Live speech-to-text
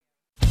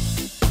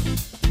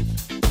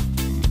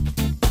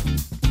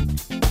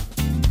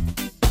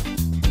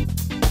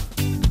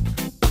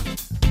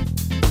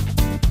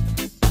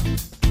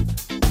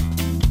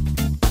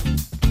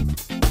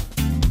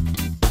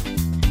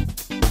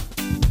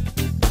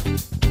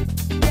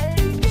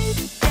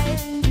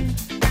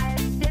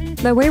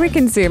The way we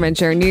consume and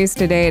share news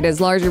today, it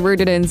is largely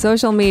rooted in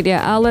social media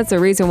outlets, a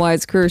reason why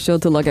it's crucial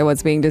to look at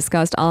what's being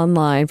discussed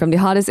online. From the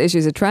hottest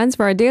issues of trends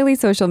for our daily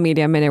social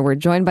media minute, we're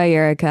joined by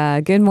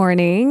Erica. Good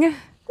morning.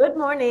 Good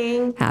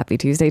morning. Happy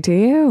Tuesday to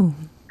you.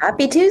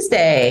 Happy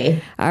Tuesday.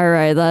 All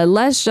right,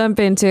 let's jump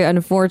into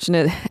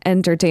unfortunate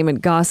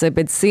entertainment gossip.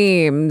 It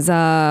seems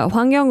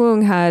Hwang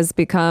Young-woong has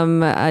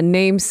become a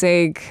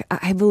namesake,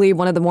 I believe,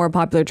 one of the more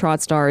popular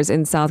trot stars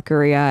in South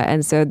Korea.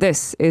 And so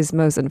this is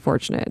most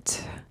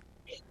unfortunate.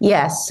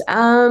 Yes.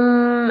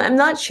 I'm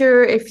not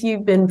sure if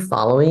you've been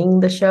following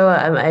the show.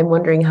 I'm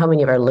wondering how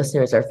many of our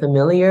listeners are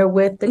familiar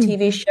with the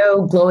TV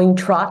show Glowing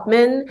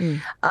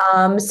Trotmen.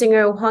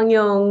 Singer Hwang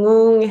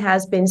Young-woong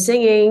has been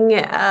singing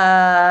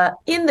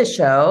in the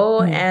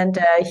show, and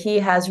he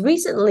has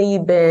recently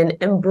been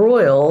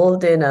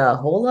embroiled in a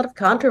whole lot of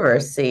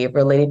controversy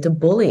related to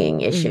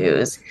bullying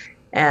issues.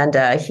 And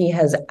he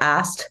has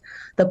asked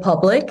the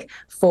public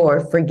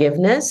for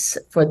forgiveness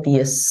for the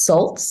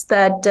assaults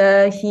that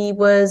he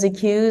was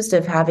accused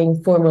of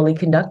having formerly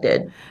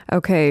conducted.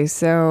 Okay,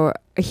 so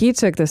he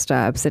took the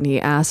steps and he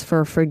asked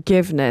for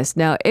forgiveness.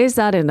 Now, is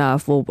that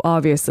enough? Will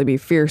obviously be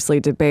fiercely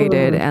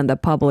debated, and the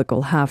public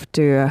will have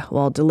to,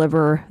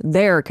 deliver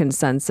their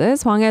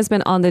consensus. Hwang has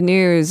been on the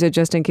news,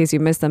 just in case you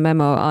missed the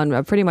memo, on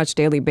a pretty much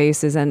daily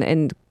basis and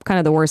in kind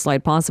of the worst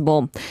light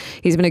possible.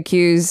 He's been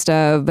accused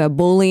of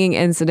bullying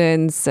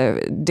incidents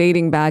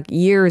dating back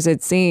years,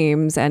 it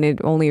seems, and it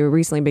only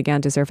recently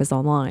began to surface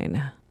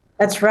online.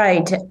 That's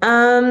right. He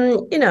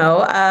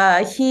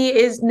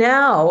is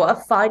now a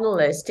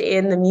finalist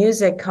in the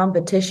music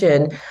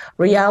competition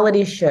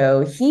reality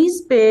show. He's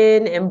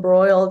been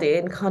embroiled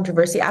in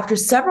controversy after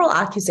several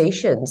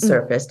accusations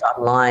surfaced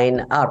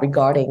online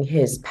regarding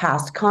his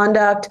past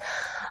conduct.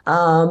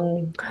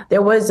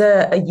 There was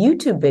a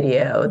YouTube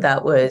video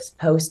that was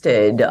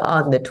posted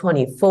on the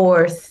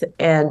 24th,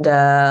 and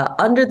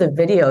under the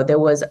video, there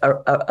was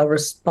a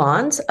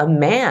response, a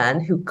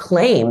man who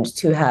claimed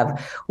to have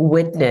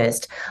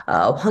witnessed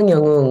Hwang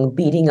Young-woong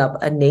beating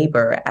up a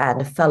neighbor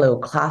and a fellow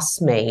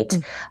classmate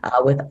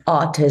with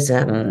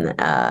autism.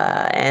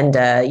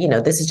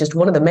 This is just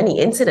one of the many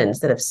incidents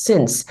that have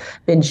since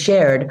been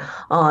shared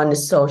on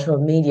social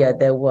media.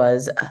 There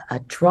was a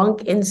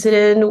drunk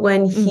incident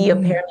when he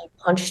apparently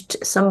punched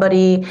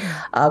somebody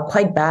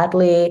quite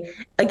badly.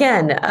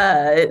 Again,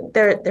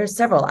 there's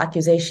several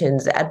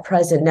accusations at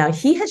present. Now,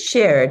 he has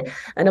shared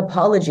an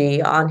apology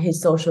on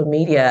his social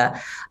media,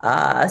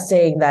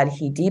 saying that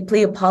he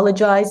deeply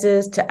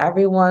apologizes to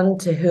everyone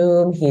to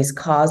whom he's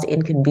caused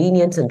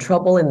inconvenience and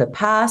trouble in the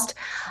past.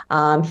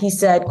 He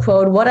said,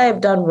 quote, "What I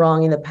have done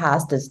wrong in the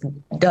past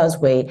does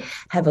weigh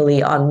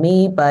heavily on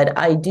me, but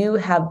I do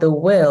have the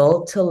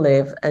will to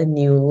live a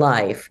new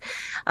life."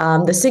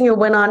 The singer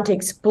went on to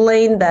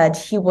explain that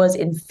he was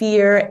in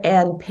fear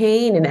and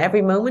pain in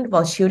every moment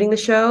while shooting the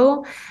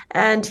show.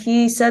 And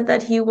he said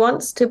that he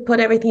wants to put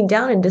everything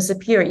down and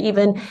disappear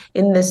even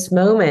in this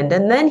moment.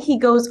 And then he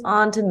goes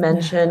on to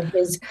mention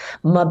his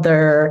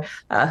mother,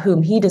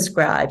 whom he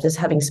describes as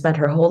having spent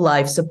her whole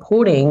life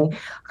supporting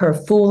her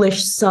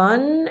foolish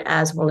son,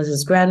 as well as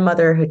his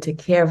grandmother who took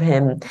care of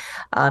him,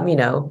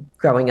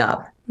 growing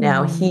up.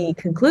 Now, he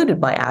concluded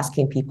by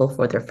asking people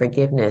for their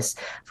forgiveness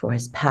for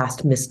his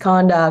past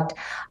misconduct.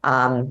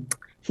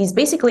 He's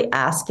basically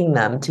asking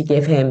them to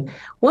give him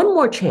one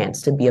more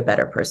chance to be a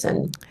better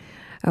person.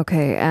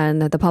 Okay, and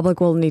the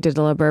public will need to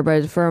deliberate,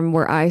 but from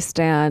where I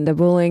stand, the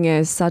bullying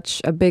is such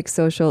a big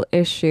social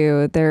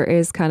issue. There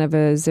is kind of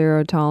a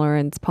zero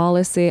tolerance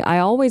policy. I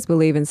always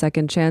believe in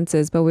second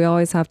chances, but we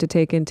always have to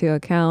take into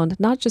account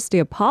not just the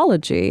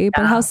apology,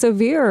 but how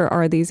severe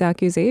are these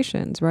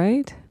accusations,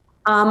 right?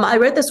 I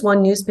read this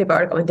one newspaper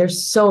article. I mean,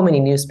 there's so many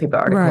newspaper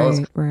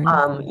articles, right.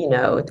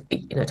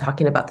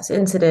 Talking about this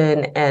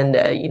incident and,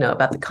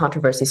 about the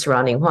controversy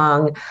surrounding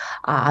Hwang.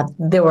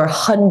 There were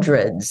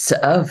hundreds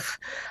of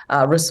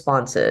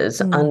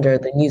responses under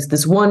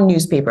this one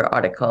newspaper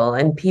article.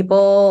 And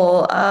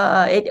people,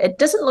 it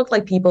doesn't look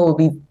like people will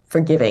be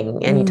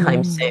forgiving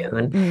anytime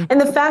soon.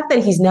 And the fact that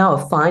he's now a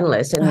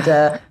finalist and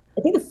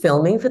I think the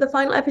filming for the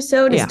final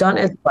episode is done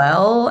as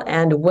well.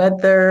 And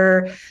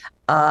whether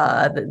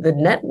the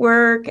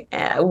network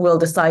will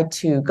decide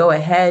to go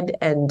ahead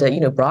and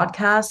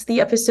broadcast the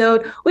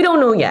episode, we don't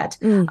know yet.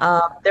 There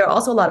are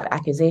also a lot of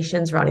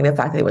accusations surrounding the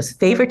fact that there was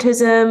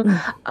favoritism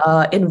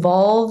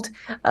involved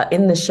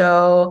in the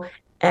show.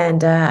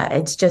 And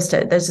it's just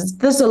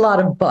there's a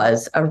lot of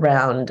buzz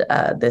around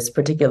this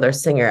particular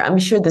singer. I'm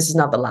sure this is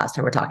not the last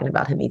time we're talking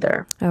about him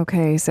either.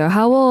 Okay, so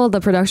how will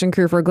the production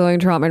crew for Glowing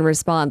Trotmen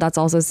respond? That's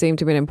also seemed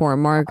to be an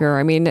important marker.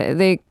 I mean,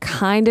 they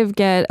kind of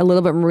get a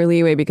little bit more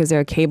leeway because they're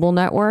a cable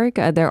network.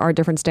 There are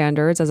different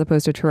standards as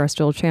opposed to a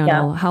terrestrial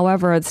channel. Yeah.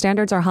 However, the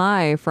standards are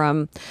high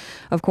from,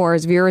 of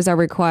course, viewers that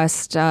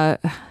request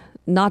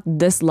not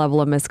this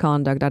level of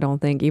misconduct, I don't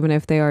think, even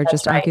if they are That's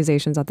just right.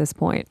 accusations at this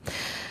point.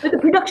 But the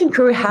production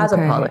crew has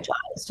Okay.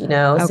 apologized,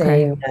 Okay.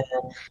 saying,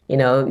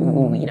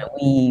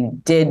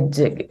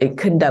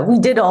 Mm. we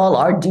did all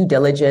our due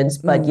diligence,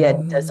 but yet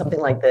Mm. something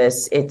like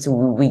this,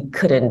 we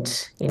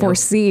couldn't,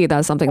 Foresee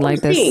that something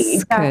like foresee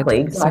this could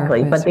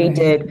exactly. But surface, they right?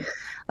 did,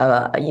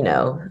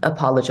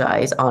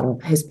 apologize on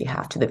his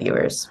behalf to the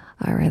viewers.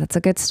 All right, that's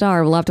a good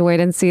start. We'll have to wait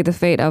and see the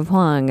fate of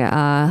Hwang.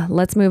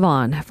 Let's move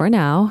on. For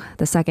now,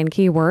 the second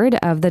key word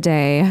of the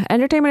day.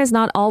 Entertainment is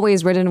not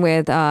always written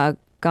with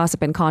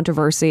gossip and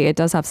controversy. It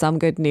does have some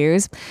good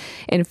news.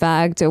 In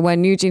fact,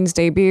 when New Jeans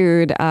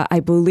debuted, I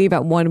believe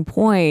at one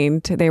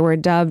point they were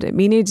dubbed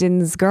Min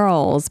Hee-jin's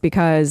girls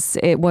because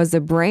it was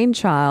the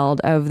brainchild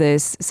of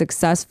this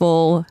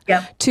successful,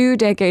 Yep. 2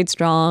 decade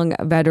strong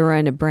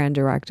veteran brand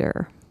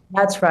director.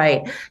 That's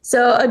right.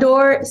 So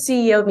Adore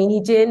CEO Min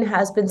Hee-jin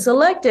has been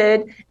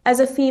selected as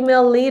a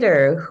female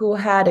leader who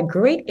had a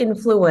great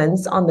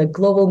influence on the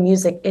global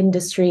music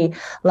industry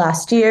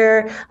last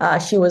year.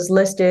 She was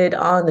listed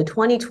on the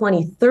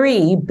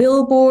 2023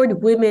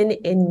 Billboard Women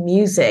in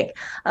Music,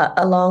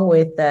 along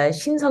with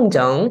Shin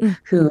Sung-jung,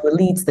 who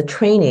leads the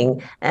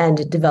training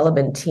and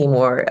development team,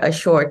 or in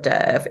short,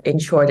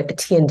 a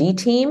T&D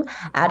team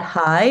at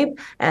Hybe.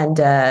 And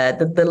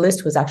the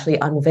list was actually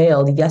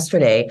unveiled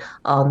yesterday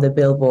on the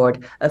Billboard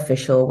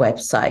official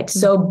website.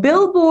 So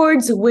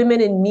Billboard's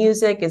Women in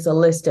Music is a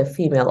list of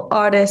female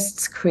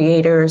artists,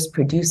 creators,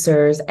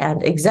 producers,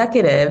 and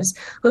executives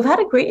who have had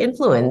a great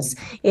influence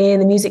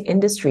in the music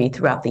industry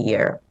throughout the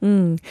year.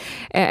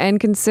 And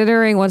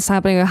considering what's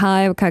happening with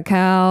Hive,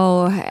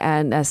 Kakao,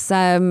 and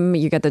SM,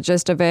 you get the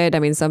gist of it. I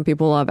mean, some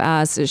people have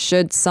asked,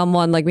 should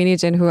someone like Min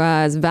Hee-jin, who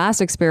has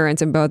vast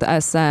experience in both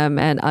SM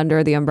and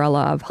under the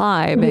umbrella of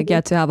Hive,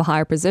 get to have a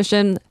higher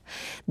position?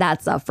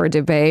 That's up for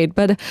debate.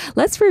 But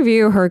let's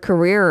review her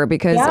career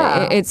because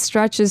Yeah. it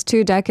stretches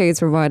 2 decades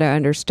from what I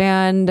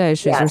understand.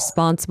 She's Yes.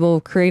 responsible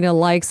for creating the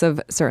likes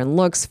of certain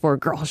looks for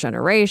Girl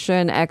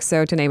Generation,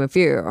 EXO, to name a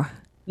few.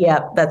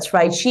 Yeah, that's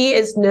right. She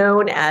is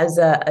known as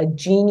a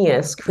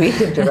genius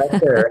creative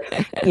director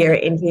here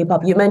in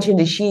K-pop. You mentioned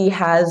that she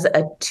has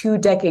a 2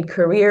 decade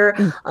career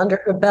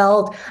under her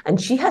belt, and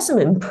she has some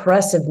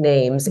impressive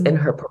names in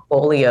her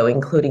portfolio,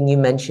 including you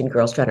mentioned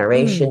Girls'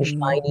 Generation,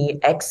 Shiny,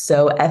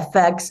 EXO,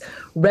 FX,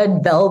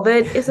 Red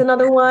Velvet is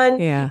another one.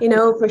 Yeah.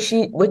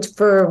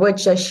 For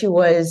which she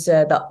was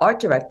the art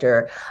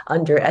director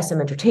under SM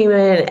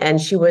Entertainment,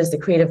 and she was the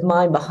creative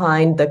mind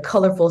behind the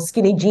colorful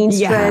skinny jeans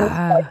trend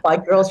Yeah. by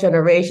Girls'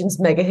 Generation's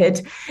mega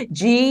hit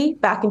G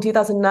back in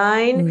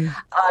 2009.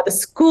 The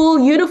school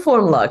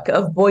uniform look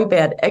of boy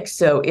band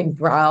EXO in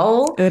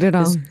Brow.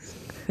 This,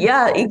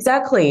 yeah,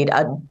 exactly.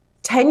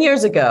 10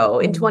 years ago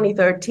in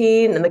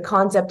 2013, and the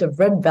concept of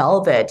Red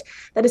Velvet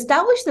that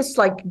established this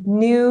like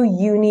new,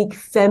 unique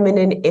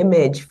feminine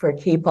image for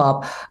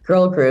K-pop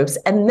girl groups.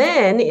 And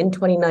then in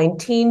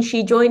 2019,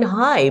 she joined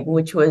Hybe,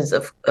 which was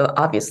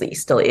obviously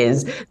still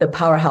is the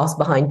powerhouse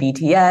behind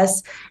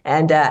BTS.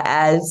 And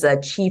as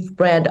a chief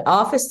brand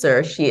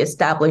officer, she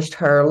established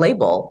her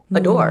label,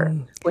 Adore,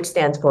 which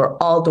stands for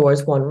All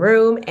Doors, One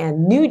Room.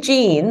 And New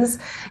Jeans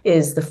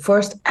is the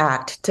first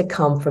act to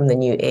come from the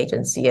new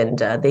agency. And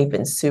they've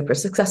been super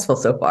successful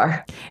so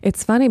far.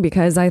 It's funny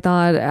because I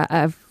thought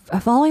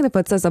following the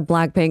footsteps of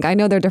Blackpink, I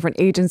know they're different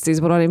agencies,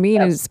 but what I mean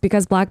is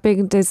because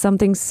Blackpink did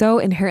something so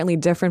inherently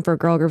different for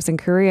girl groups in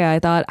Korea, I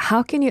thought,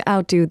 how can you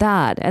outdo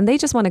that? And they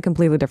just went a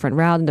completely different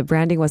route, and the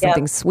branding was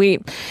something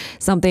sweet,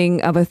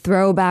 something of a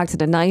throwback to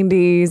the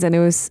 90s, and it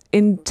was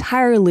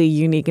entirely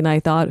unique. And I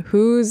thought,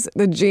 who's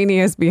the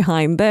genius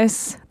behind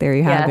this? There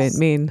you have it,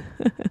 Min.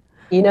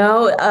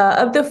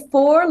 Of the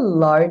four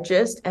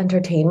largest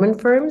entertainment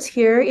firms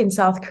here in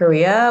South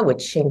Korea,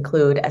 which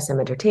include SM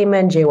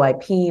Entertainment,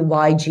 JYP,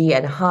 YG,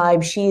 and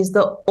Hybe, she's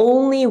the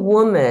only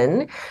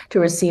woman to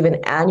receive an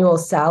annual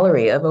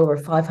salary of over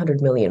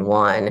 500 million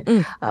won,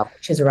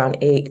 which is around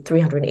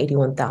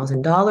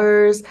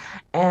 $381,000.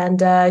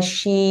 And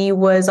she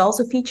was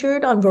also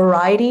featured on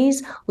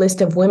Variety's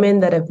list of women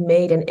that have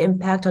made an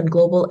impact on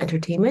global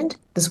entertainment.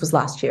 This was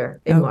last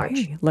year in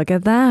March. Look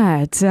at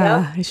that.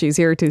 She's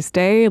here to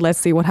stay.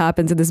 Let's see what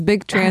happens in this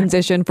big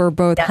transition for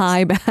both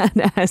Hybe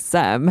and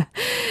SM.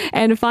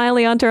 And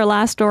finally, on to our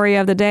last story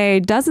of the day.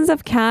 Dozens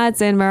of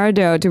cats in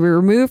Marado to be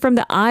removed from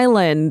the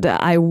island.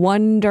 I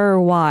wonder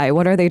why.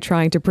 What are they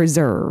trying to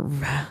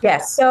preserve?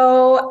 Yes,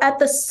 so at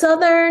the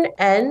southern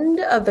end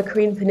of the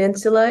Korean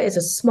peninsula is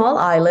a small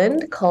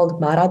island called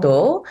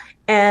Marado.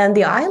 And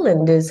the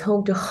island is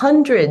home to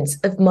hundreds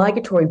of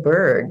migratory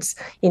birds.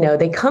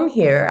 They come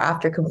here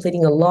after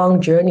completing a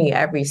long journey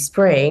every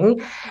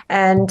spring.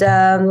 And,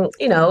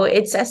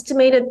 it's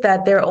estimated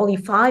that there are only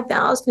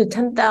 5,000 to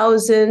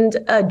 10,000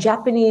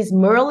 Japanese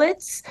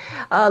merlets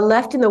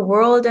left in the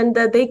world. And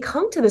they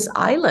come to this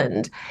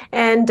island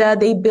and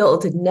they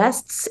build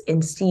nests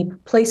in steep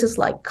places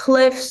like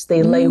cliffs.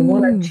 They lay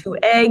one or two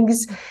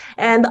eggs.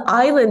 And the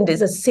island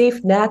is a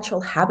safe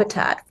natural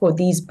habitat for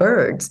these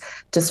birds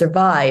to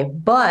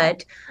survive.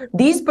 But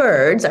these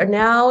birds are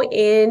now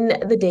in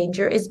the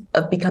danger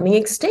of becoming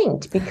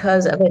extinct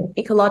because of an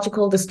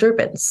ecological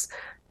disturbance.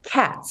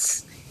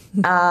 Cats.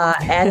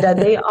 And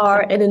they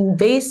are an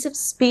invasive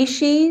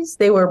species.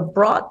 They were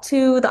brought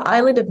to the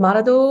island of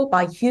Marado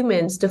by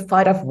humans to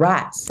fight off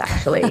rats,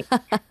 actually.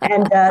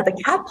 And the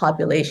cat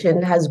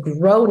population has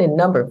grown in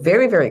number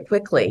very, very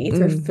quickly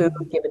through food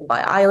given by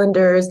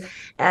islanders.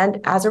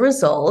 And as a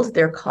result,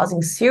 they're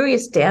causing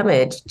serious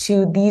damage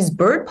to these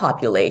bird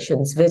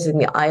populations visiting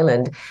the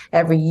island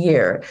every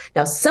year.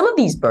 Now, some of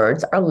these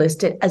birds are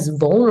listed as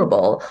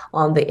vulnerable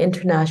on the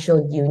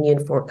International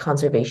Union for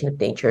Conservation of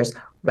Nature's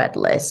red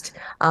list.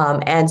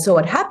 And so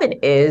what happened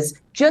is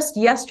just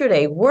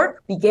yesterday,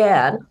 work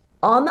began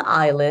on the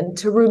island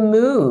to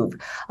remove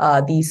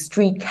these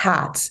street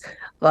cats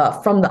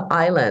from the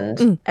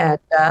island. And,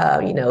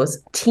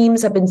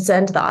 teams have been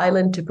sent to the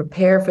island to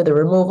prepare for the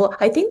removal.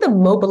 I think the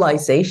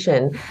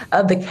mobilization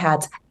of the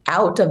cats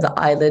out of the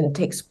island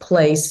takes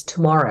place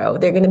tomorrow.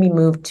 They're going to be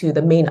moved to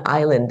the main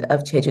island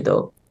of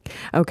Jeju-do.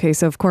 Okay,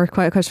 so of course,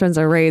 questions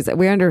are raised.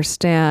 We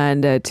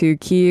understand to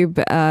keep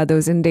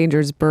those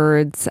endangered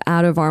birds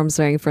out of arm's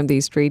length from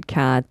these street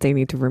cats, they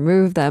need to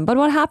remove them. But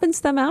what happens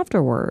to them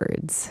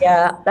afterwards?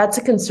 Yeah, that's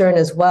a concern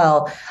as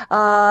well.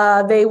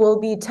 They will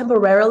be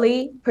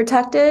temporarily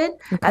protected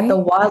at the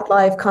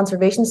Wildlife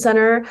Conservation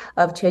Center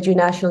of Jeju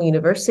National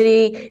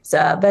University. It's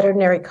a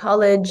veterinary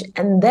college.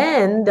 And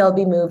then they'll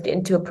be moved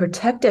into a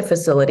protective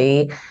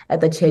facility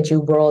at the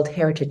Jeju World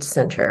Heritage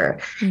Center.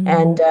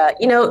 And,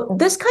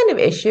 this kind of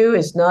issue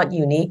is not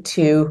unique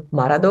to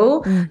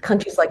Marado.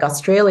 Countries like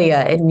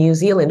Australia and New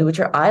Zealand, which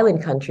are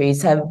island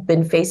countries, have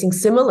been facing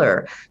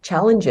similar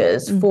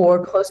challenges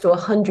for close to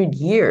 100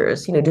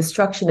 years.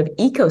 Destruction of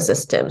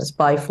ecosystems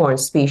by foreign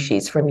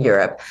species from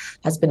Europe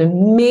has been a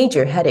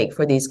major headache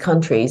for these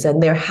countries.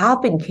 And there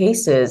have been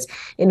cases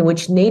in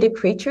which native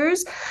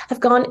creatures have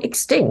gone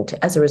extinct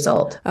as a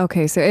result.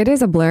 Okay, so it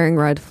is a blaring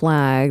red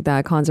flag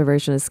that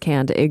conservationists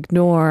can't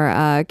ignore.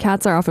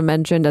 Cats are often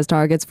mentioned as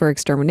targets for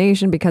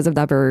extermination because of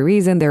that very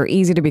reason. They're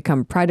easy to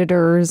become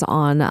predators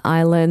on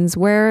islands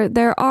where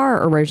there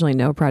are originally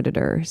no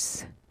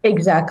predators.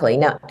 Exactly.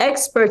 Now,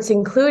 experts,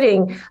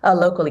 including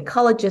local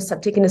ecologists, have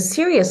taken a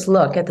serious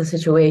look at the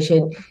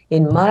situation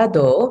in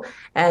Marado.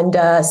 And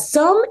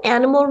some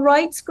animal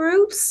rights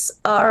groups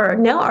are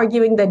now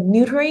arguing that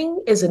neutering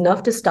is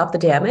enough to stop the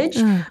damage.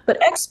 But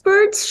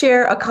experts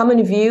share a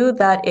common view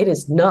that it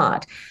is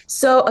not.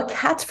 So a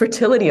cat's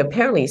fertility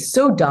apparently is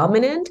so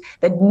dominant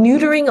that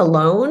neutering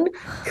alone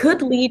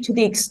could lead to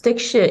the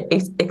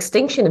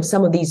extinction of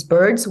some of these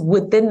birds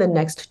within the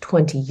next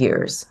 20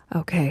 years.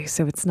 Okay,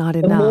 so it's not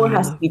enough. More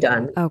has to be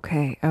done.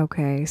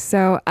 Okay.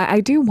 So I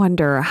do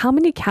wonder, how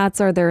many cats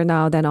are there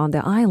now then on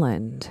the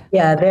island?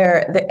 Yeah,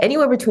 they're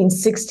anywhere between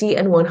 60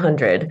 and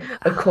 100,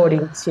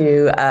 according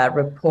to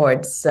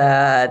reports.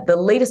 The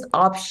latest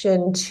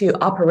operation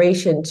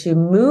to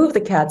move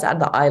the cats out of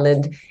the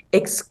island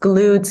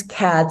excludes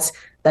cats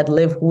that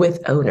live with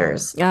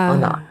owners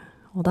on the island.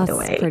 Well,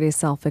 that's pretty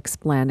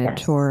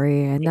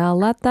self-explanatory. Yes. And now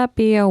let that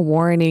be a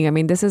warning. I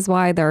mean, this is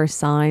why there are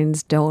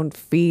signs, don't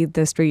feed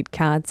the street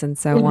cats and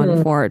so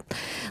on forth.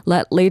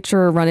 Let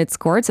nature run its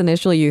course.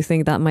 Initially, you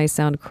think that might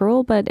sound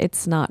cruel, but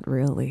it's not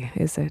really,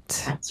 is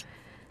it?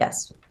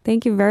 Yes.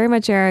 Thank you very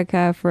much,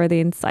 Erica, for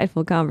the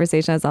insightful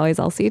conversation. As always,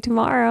 I'll see you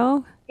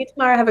tomorrow. See you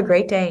tomorrow. Have a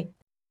great day.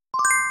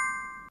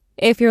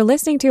 If you're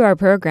listening to our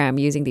program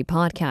using the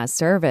podcast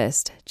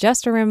service,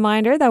 just a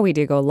reminder that we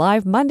do go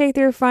live Monday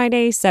through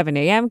Friday, 7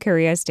 a.m.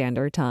 Korea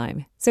Standard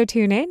Time. So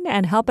tune in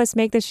and help us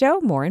make the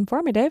show more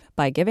informative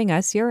by giving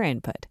us your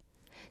input.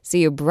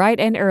 See you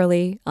bright and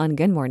early on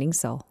Good Morning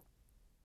Seoul.